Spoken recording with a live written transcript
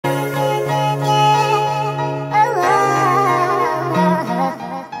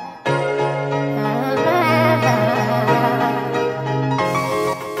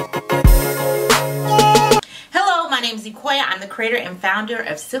creator and founder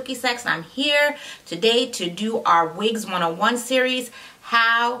of Silky and I'm here today to do our Wigs 101 series,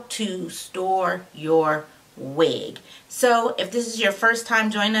 how to store your wig. So if this is your first time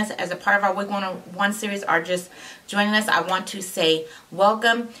joining us as a part of our Wig 101 series or just joining us, I want to say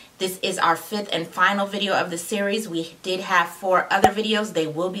welcome. This is our 5th and final video of the series. We did have 4 other videos. They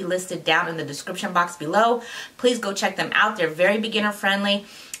will be listed down in the description box below. Please go check them out. They're very beginner friendly.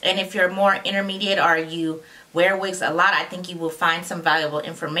 And if you're more intermediate or you wear wigs a lot, I think you will find some valuable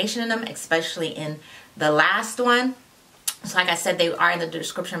information in them, especially in the last one. So like I said, they are in the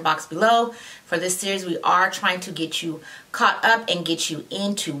description box below. For this series, we are trying to get you caught up and get you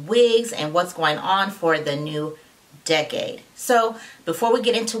into wigs and what's going on for the new decade. So before we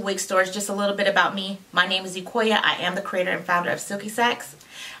get into wig storage, just a little bit about me. My name is Ikoya. I am the creator and founder of Silky Sacks.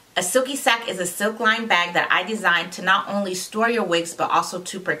 A Silky Sack is a silk lined bag that I designed to not only store your wigs but also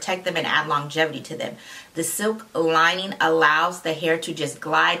to protect them and add longevity to them. The silk lining allows the hair to just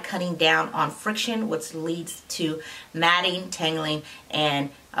glide, cutting down on friction, which leads to matting, tangling,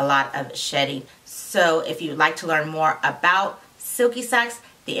 and a lot of shedding. So if you'd like to learn more about Silky Sacks,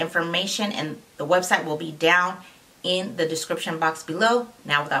 the information and the website will be down in the description box below.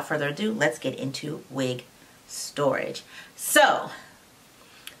 Now without further ado, let's get into wig storage. So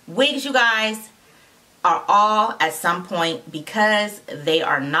wigs, you guys, are all at some point, because they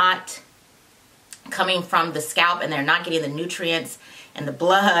are not coming from the scalp and they're not getting the nutrients and the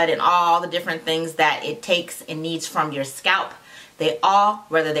blood and all the different things that it takes and needs from your scalp. They all,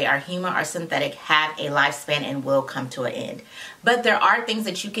 whether they are human or synthetic, have a lifespan and will come to an end. But there are things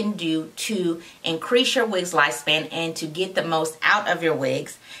that you can do to increase your wig's lifespan and to get the most out of your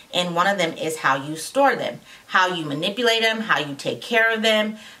wigs. And one of them is how you store them, how you manipulate them, how you take care of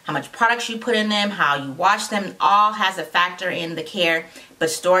them, how much products you put in them, how you wash them. All has a factor in the care,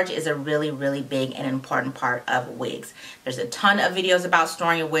 but storage is a really, really big and important part of wigs. There's a ton of videos about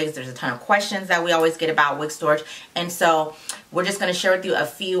storing your wigs. There's a ton of questions that we always get about wig storage. And so we're just going to share with you a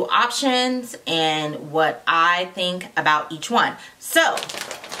few options and what I think about each one. So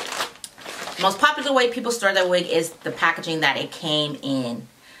the most popular way people store their wig is the packaging that it came in.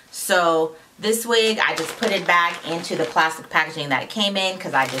 So this wig, I just put it back into the plastic packaging that it came in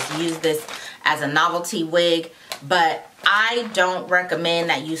because I just used this as a novelty wig. But I don't recommend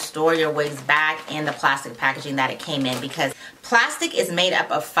that you store your wigs back in the plastic packaging that it came in, because plastic is made up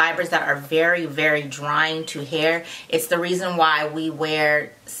of fibers that are very, very drying to hair. It's the reason why we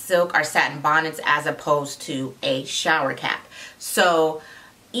wear silk or satin bonnets as opposed to a shower cap. So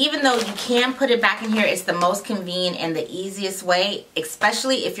even though you can put it back in here, it's the most convenient and the easiest way,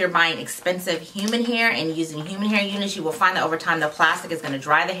 especially if you're buying expensive human hair and using human hair units. You will find that over time the plastic is going to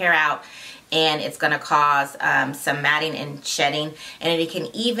dry the hair out and it's going to cause some matting and shedding, and it can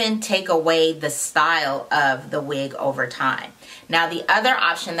even take away the style of the wig over time. Now the other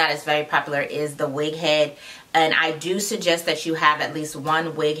option that is very popular is the wig head. And I do suggest that you have at least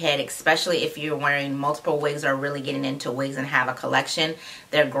one wig head, especially if you're wearing multiple wigs or really getting into wigs and have a collection.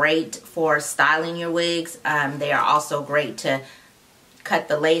 They're great for styling your wigs. They are also great to cut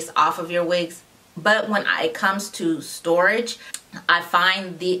the lace off of your wigs. But when it comes to storage, I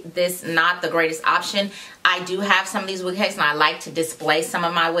find this not the greatest option. I do have some of these wig heads and I like to display some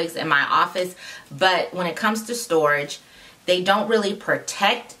of my wigs in my office. But when it comes to storage, they don't really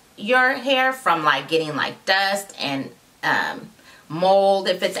protect your hair from like getting like dust and mold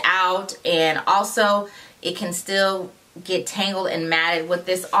if it's out, and also it can still get tangled and matted with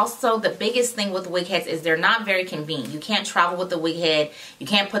this. Also, the biggest thing with wig heads is they're not very convenient. You can't travel with the wig head. You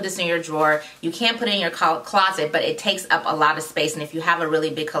can't put this in your drawer. You can't put it in your closet, but it takes up a lot of space, and if you have a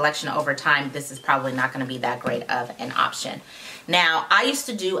really big collection over time, this is probably not going to be that great of an option. Now, I used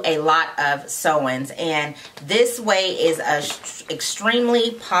to do a lot of sew-ins, and this way is an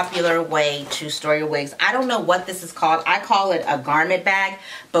extremely popular way to store your wigs. I don't know what this is called. I call it a garment bag,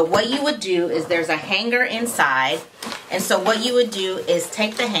 but what you would do is there's a hanger inside, and so what you would do is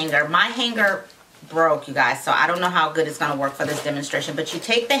take the hanger. My hanger broke, you guys, so I don't know how good it's going to work for this demonstration, but you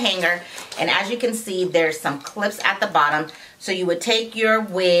take the hanger, and as you can see, there's some clips at the bottom. So you would take your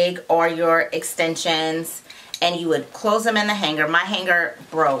wig or your extensions and you would close them in the hanger. My hanger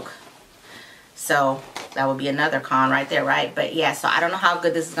broke, so that would be another con right there, right? But yeah, so I don't know how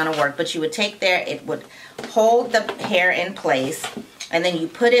good this is going to work, but you would take there, it would hold the hair in place, and then you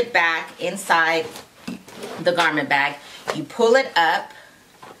put it back inside the garment bag. You pull it up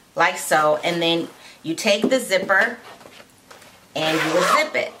like so, and then you take the zipper and you would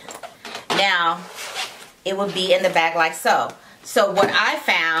zip it. Now it would be in the bag like so. So what I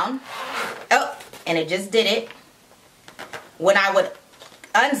found, oh, and it just did it, when I would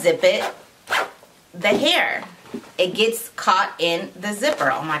unzip it, the hair it gets caught in the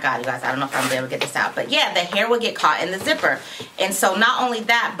zipper. Oh my God, you guys, I don't know if I'm gonna be able to get this out, but yeah, the hair would get caught in the zipper. And so not only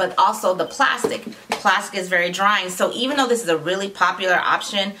that, but also the plastic. Plastic is very drying. So even though this is a really popular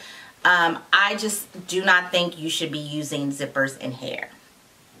option, I just do not think you should be using zippers in hair.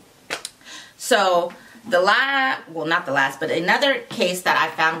 So not the last, but another case that I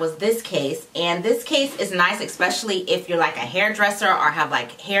found was this case. And this case is nice, especially if you're like a hairdresser or have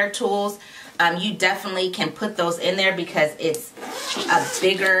like hair tools. You definitely can put those in there because it's a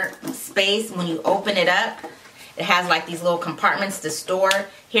bigger space. When you open it up, it has like these little compartments to store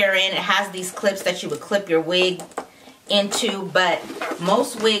hair in. It has these clips that you would clip your wig into, but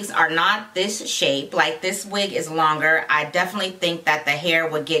most wigs are not this shape. Like this wig is longer. I definitely think that the hair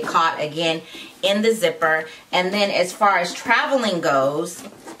would get caught again in the zipper. And then as far as traveling goes,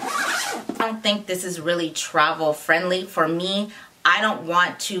 I don't think this is really travel friendly for me. I don't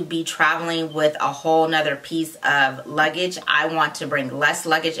want to be traveling with a whole nother piece of luggage. I want to bring less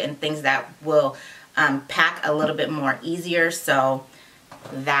luggage and things that will pack a little bit more easier. So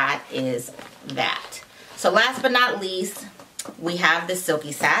that is that. So last but not least, we have the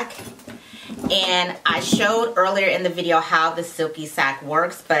Silky Sack. And I showed earlier in the video how the Silky Sack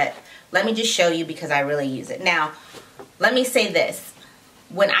works, but let me just show you because I really use it. Now, let me say this.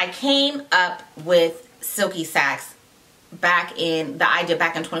 When I came up with Silky Sacks back in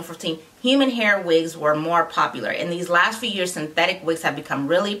 2014, human hair wigs were more popular. In these last few years, synthetic wigs have become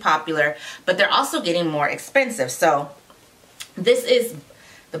really popular, but they're also getting more expensive. So this is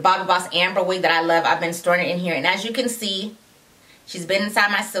the Bobbi Boss Amber wig that I love. I've been storing it in here. And as you can see, she's been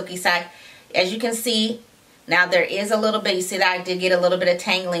inside my Silky Sack. As you can see, now there is a little bit, you see that I did get a little bit of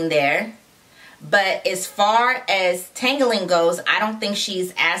tangling there. But as far as tangling goes, I don't think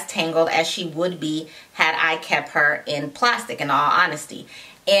she's as tangled as she would be had I kept her in plastic, in all honesty.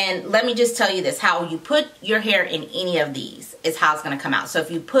 And let me just tell you this, how you put your hair in any of these is how it's going to come out. So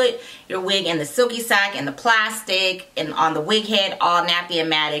if you put your wig in the Silky Sack, in the plastic, and on the wig head, all nappy and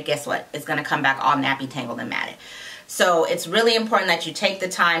matted, guess what? It's going to come back all nappy, tangled, and matted. So it's really important that you take the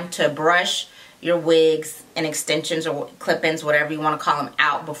time to brush your wigs and extensions or clip-ins, whatever you want to call them,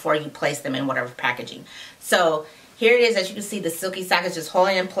 out before you place them in whatever packaging. So here it is. As you can see, the Silky Sack is just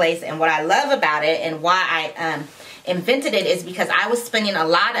holding in place. And what I love about it and why I invented it is because I was spending a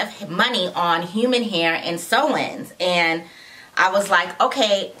lot of money on human hair and sew-ins. And I was like,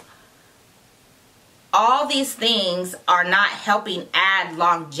 okay, all these things are not helping add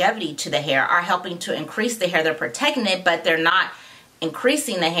longevity to the hair, are helping to increase the hair. They're protecting it, but they're not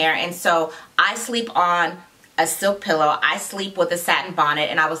increasing the hair. And so I sleep on a silk pillow. I sleep with a satin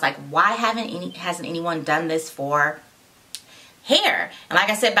bonnet. And I was like, why hasn't anyone done this for hair? And like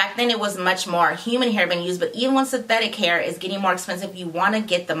I said, back then it was much more human hair being used, but even when synthetic hair is getting more expensive, you want to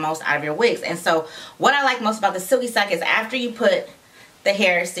get the most out of your wigs. And so what I like most about the Silky Sack is after you put the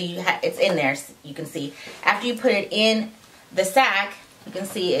hair, so it's in there, so you can see, after you put it in the sack, you can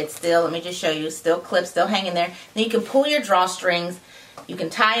see it's still, let me just show you, still clipped, still hanging there. Then you can pull your drawstrings, you can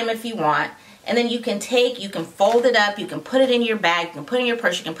tie them if you want, and then you can fold it up, you can put it in your bag, you can put it in your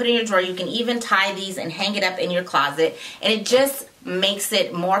purse, you can put it in your drawer, you can even tie these and hang it up in your closet. And it just makes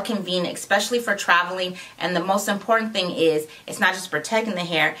it more convenient, especially for traveling. And the most important thing is, it's not just protecting the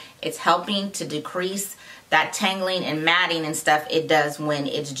hair, it's helping to decrease that tangling and matting and stuff it does when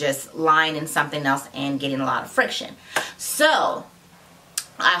it's just lying in something else and getting a lot of friction. So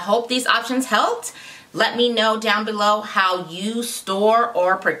I hope these options helped. Let me know down below how you store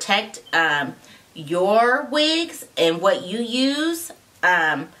or protect your wigs and what you use.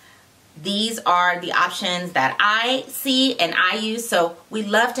 These are the options that I see and I use. So we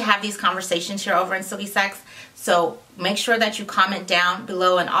love to have these conversations here over in Silky Sacks. So make sure that you comment down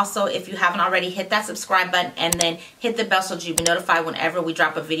below. And also, if you haven't already, hit that subscribe button and then hit the bell so that you'll be notified whenever we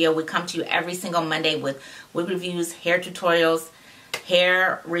drop a video. We come to you every single Monday with wig reviews, hair tutorials,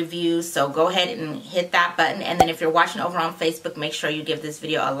 hair reviews. So go ahead and hit that button. And then if you're watching over on Facebook, make sure you give this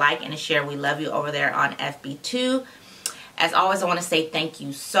video a like and a share. We love you over there on FB too. As always, I want to say thank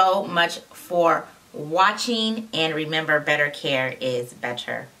you so much for watching. And remember, better care is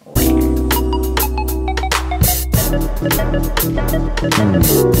better wear.